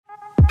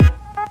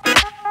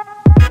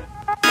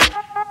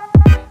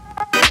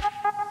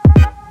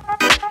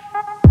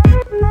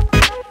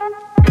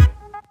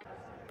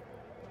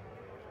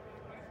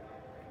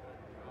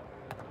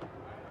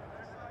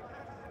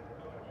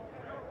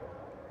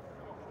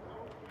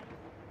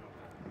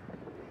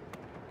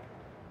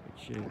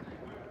Shit.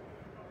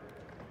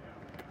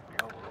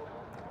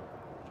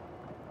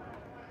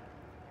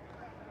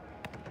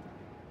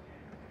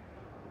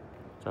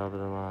 Top of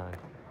the line.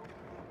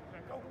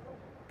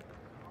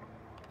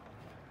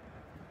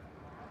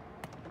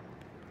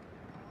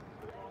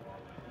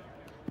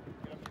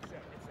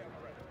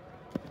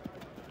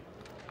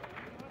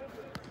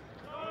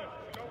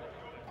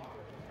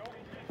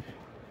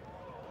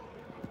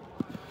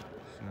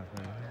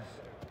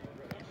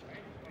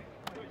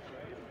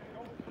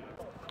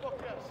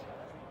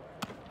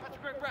 That's a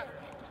great rep.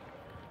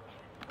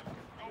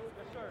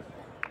 Yes, sir.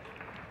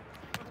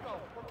 Let's go.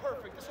 We're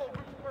perfect. This whole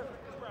group is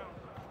perfect this round.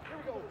 Here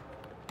we go.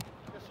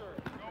 Yes, sir.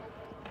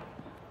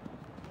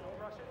 Don't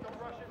rush it. Don't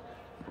rush it.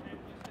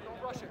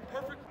 Don't rush it.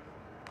 Perfect.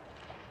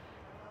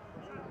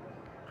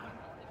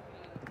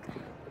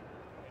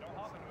 Don't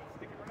hop into it.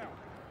 Stick it for now.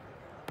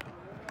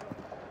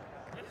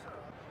 Yes, sir.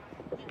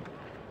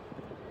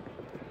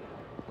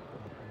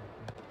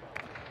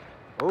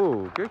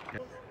 Oh, good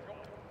catch.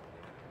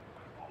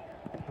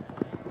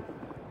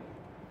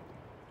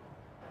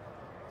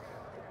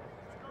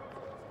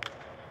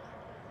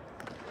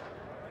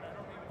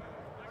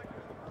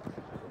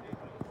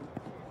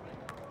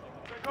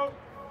 Go.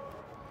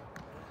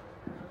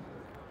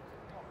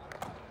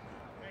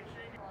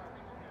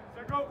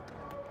 Set, go.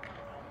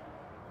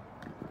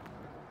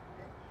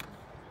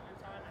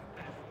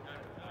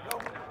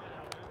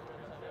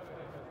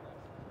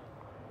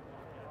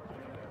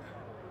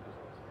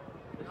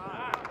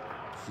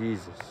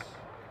 Jesus.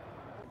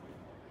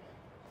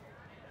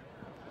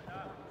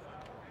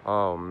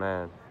 Oh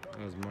man,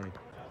 that was money.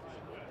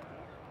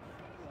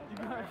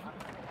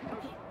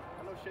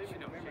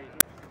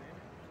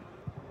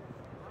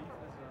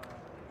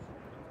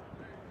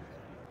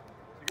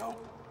 Go.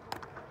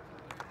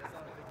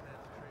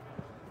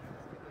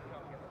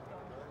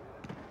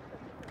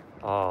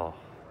 Oh.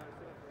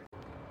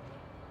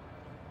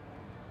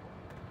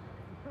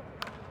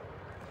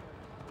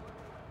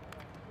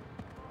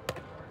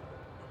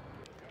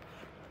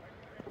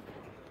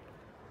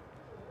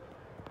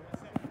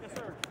 Yes,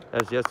 sir.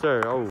 Yes,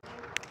 sir. Oh.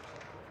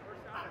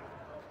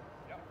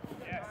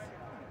 Yes.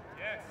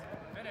 Yes.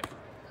 Finish.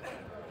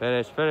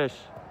 Finish, finish.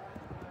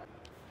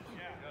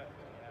 Yeah. Good.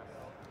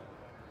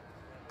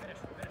 Finish.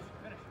 Finish.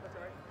 Finish. That's all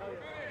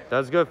right.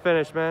 That's a good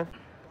finish, man.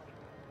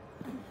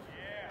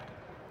 Yeah.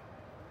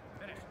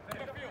 Finish.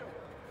 Finish.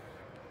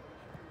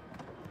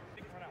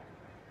 Stick it for now.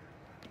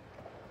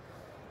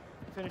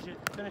 Finish it.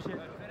 Finish it. Finish. Good.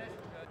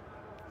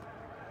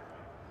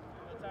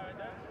 That's all right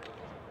there.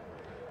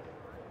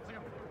 Stick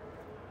him.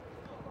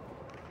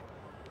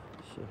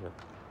 Shit.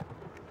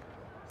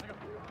 Stick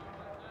him.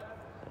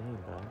 Dang,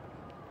 man.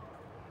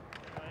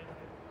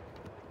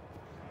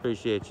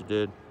 Appreciate you,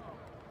 dude.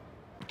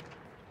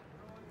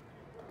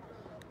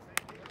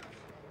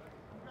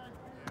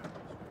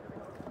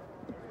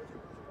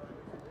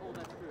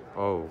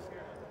 Oh.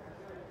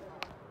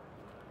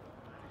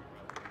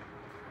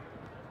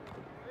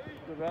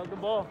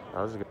 Good ball.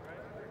 That was good.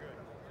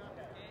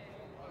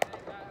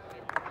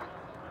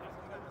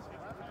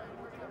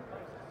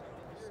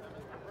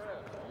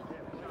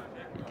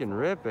 You can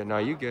rip it. No,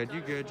 you good.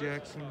 You good,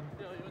 Jackson.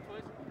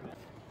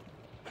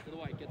 To the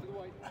white. Get to the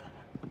white.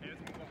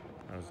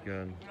 That was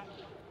good.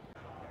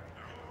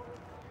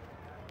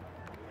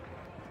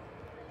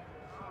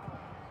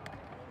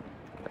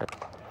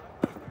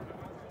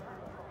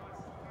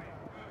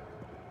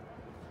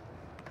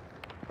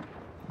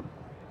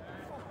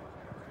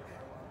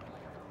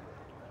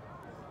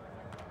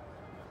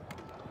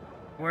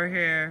 We're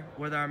here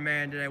with our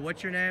man today.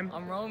 What's your name?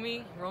 I'm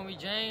Romy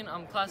Jane.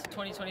 I'm class of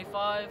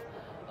 2025.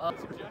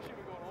 Suggestion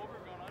we going over,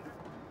 going under?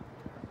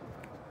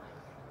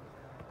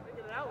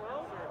 Get it out,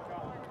 Will.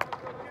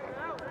 Get it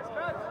out. That's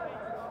good.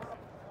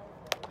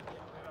 Get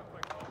it out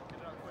quick. Get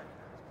it out quick.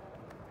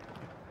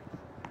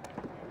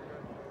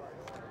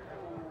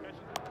 Catch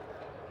it.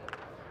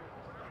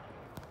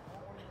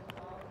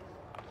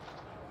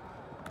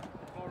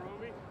 Ball,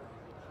 Romy.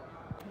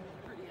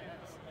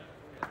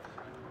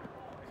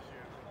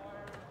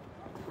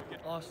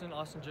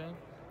 Austin Jane,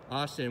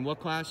 Austin, what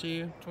class are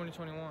you?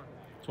 2021.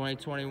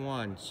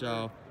 2021.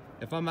 So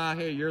if I'm out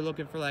here, you're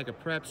looking for like a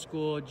prep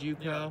school,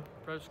 JUCO? Yeah,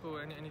 prep school,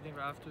 anything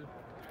after.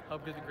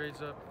 Help get the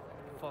grades up,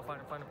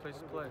 find a place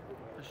to play,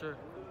 for sure.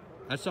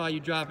 I saw you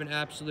dropping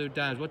absolute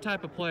dimes. What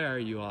type of player are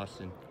you,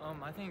 Austin?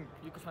 I think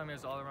you can find me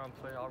as an all-around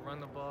player. I'll run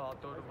the ball,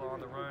 I'll throw the ball on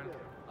the run.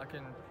 I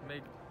can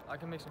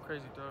make some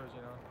crazy throws,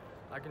 you know.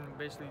 I can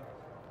basically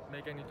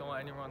make any throw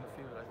anywhere on the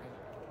field, I think.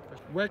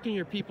 Where can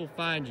your people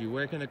find you?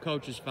 Where can the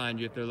coaches find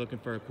you if they're looking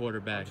for a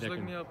quarterback? Just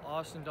look me up,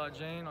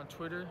 austin.jane on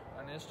Twitter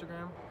and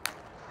Instagram.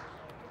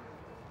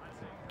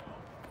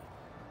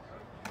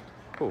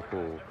 Oh,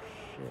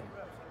 shit.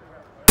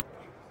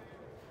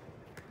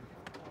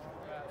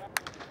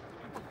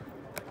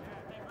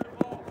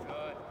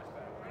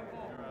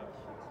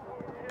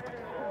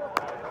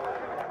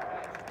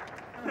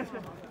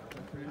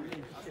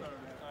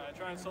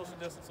 Try and social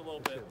distance a little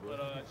bit, but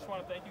I just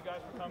want to thank you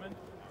guys for coming.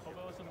 Hope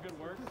it was some good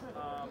work.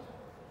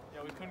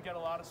 Yeah, we couldn't get a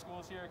lot of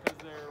schools here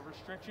because there are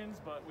restrictions,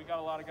 but we got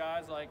a lot of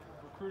guys like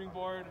recruiting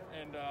board,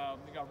 and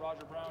we got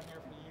Roger Brown here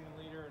from the Union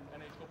Leader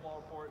and NH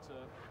Football Report to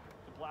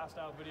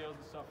blast out videos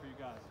and stuff for you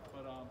guys.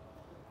 But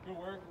good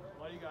work. A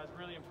lot of you guys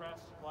really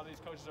impressed. A lot of these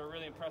coaches are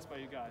really impressed by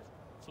you guys.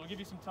 So we'll give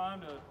you some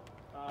time to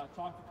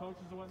talk to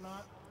coaches and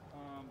whatnot.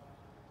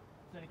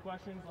 If there's any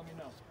questions, let me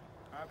know.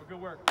 All right, but good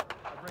work.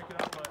 I break it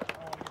up, but I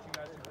don't want to get you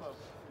guys too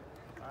close.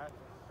 All right.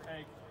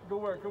 Hey,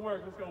 good work, good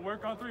work. Let's go.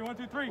 Work on 3. 1,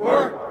 2, 3.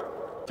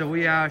 Work! So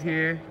we out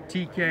here,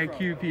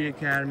 TKQP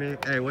Academy.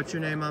 Hey, what's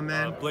your name, my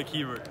man? Blake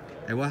Hebert.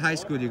 Hey, what high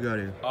school do you go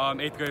to?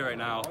 8th grade right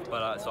now,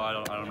 but so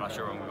I'm not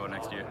sure when we go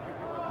next year.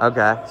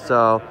 Okay,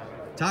 so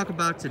talk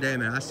about today,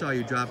 man. I saw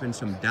you dropping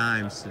some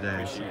dimes today.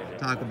 Appreciate it.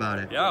 Talk about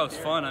it. Yeah, it was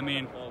fun. I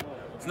mean,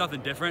 it's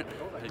nothing different.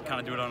 I kind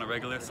of do it on a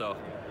regular, so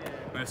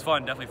I mean, it's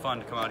fun. Definitely fun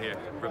to come out here,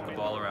 rip the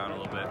ball around a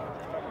little bit.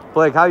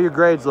 Blake, how are your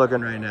grades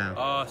looking right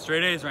now?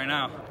 Straight A's right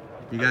now.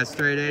 You got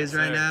straight A's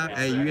right now? Yes,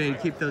 hey, sir. you're going to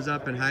keep those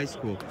up in high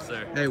school. Yes,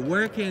 sir. Hey,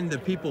 where can the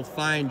people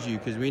find you?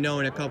 Because we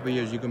know in a couple of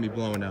years you're going to be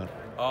blowing up.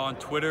 On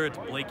Twitter, it's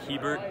Blake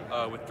Hebert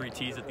with 3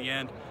 T's at the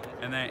end.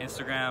 And then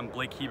Instagram,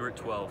 Blake Hebert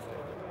 12.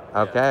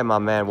 Okay, my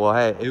man. Well,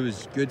 hey, it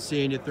was good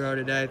seeing you throw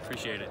today.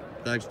 Appreciate it.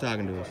 Thanks for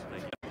talking to us.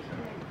 Thank you.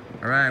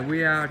 All right,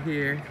 we out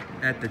here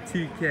at the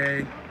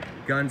TK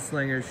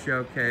Gunslinger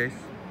Showcase.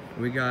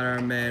 We got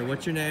our man.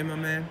 What's your name, my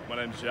man? My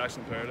name's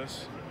Jackson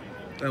Paradis.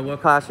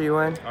 What class are you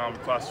in?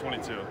 Class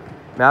 22.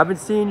 Man, I've been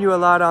seeing you a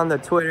lot on the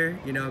Twitter,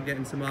 you know,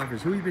 getting some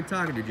offers. Who you been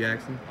talking to,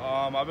 Jackson?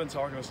 I've been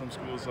talking to some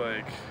schools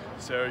like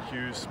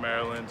Syracuse,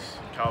 Maryland,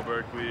 Cal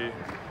Berkeley,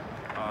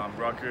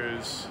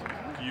 Rutgers,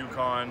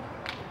 UConn,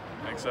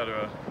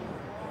 etc.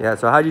 Yeah,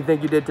 so how do you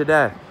think you did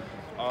today?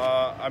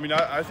 I mean,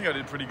 I think I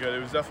did pretty good. It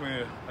was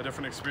definitely a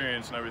different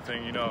experience and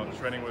everything, you know,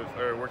 training with,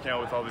 or working out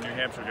with all the New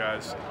Hampshire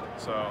guys.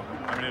 So,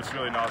 I mean, it's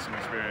really an awesome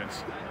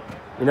experience.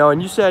 You know,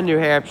 and you said New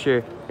Hampshire,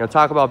 you know,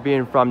 talk about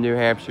being from New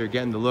Hampshire,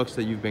 getting the looks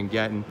that you've been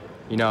getting.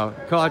 You know,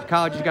 college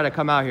has got to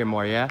come out here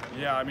more, yeah?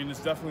 Yeah, I mean,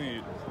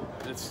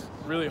 it's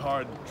really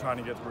hard trying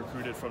to get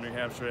recruited from New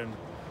Hampshire, and,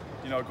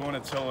 you know, going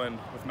to Tillin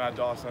with Matt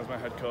Dawson as my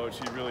head coach,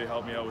 he really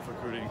helped me out with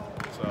recruiting.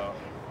 So,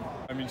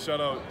 I mean, shout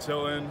out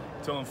Tillin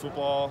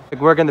football.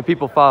 Like, where can the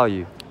people follow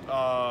you?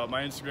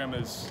 My Instagram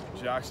is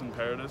Jackson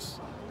Paradis,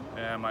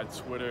 and my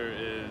Twitter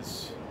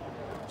is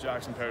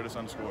Jackson Paradis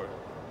 _.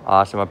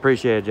 Awesome, I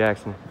appreciate it,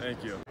 Jackson.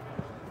 Thank you.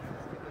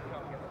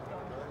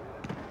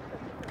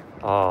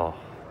 Oh.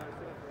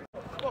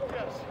 Look,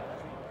 yes.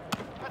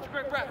 That's a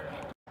great breath.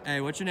 Hey,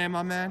 what's your name,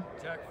 my man?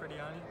 Jack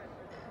Frediani,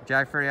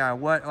 Jack Ferrier.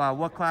 What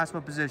class,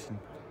 what position?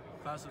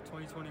 class of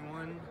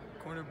 2021,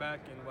 cornerback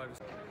and wide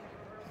receiver.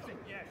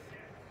 Yes.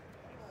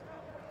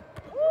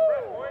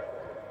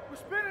 We're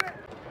spinning it.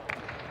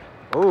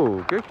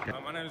 Oh, good.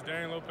 My name is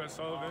Darian Lopez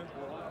Sullivan.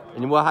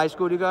 And what high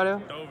school do you go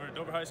to?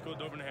 Dover High School,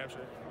 Dover, New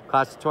Hampshire.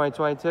 Class of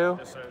 2022?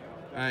 Yes, sir.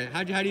 All right,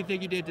 how do you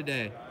think you did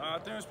today? I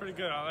think it was pretty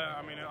good.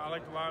 I mean, I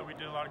liked a lot. We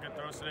did a lot of good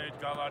throws today.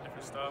 Got a lot of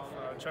different stuff.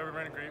 Trevor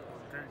ran a great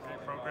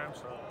program,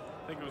 so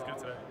I think it was good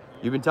today.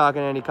 You been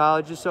talking to any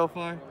colleges so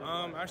far?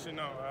 Actually,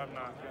 no, I have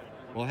not.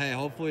 Well, hey,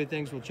 hopefully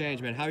things will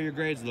change, man. How are your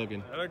grades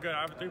looking? They're good. I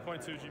have a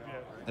 3.2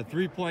 GPA. A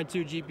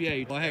 3.2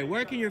 GPA. Well, hey,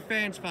 where can your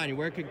fans find you?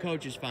 Where can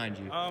coaches find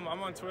you? I'm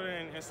on Twitter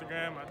and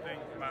Instagram. I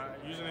think my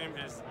username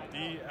is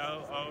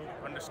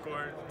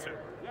DLO_2.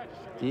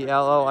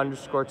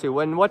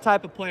 DLO_2. What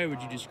type of player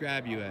would you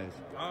describe you as?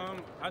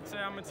 I'd say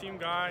I'm a team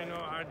guy. You know,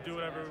 I do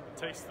whatever it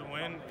takes to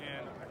win,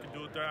 and I can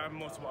do it there. I have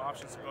multiple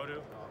options to go to,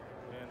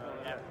 and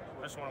yeah,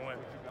 I just want to win.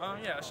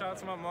 Yeah, shout out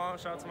to my mom,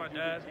 shout out to my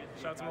dad,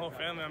 shout out to my whole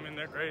family. I mean,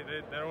 they're great.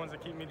 They're the ones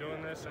that keep me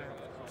doing this, and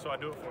so I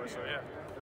do it for. So yeah.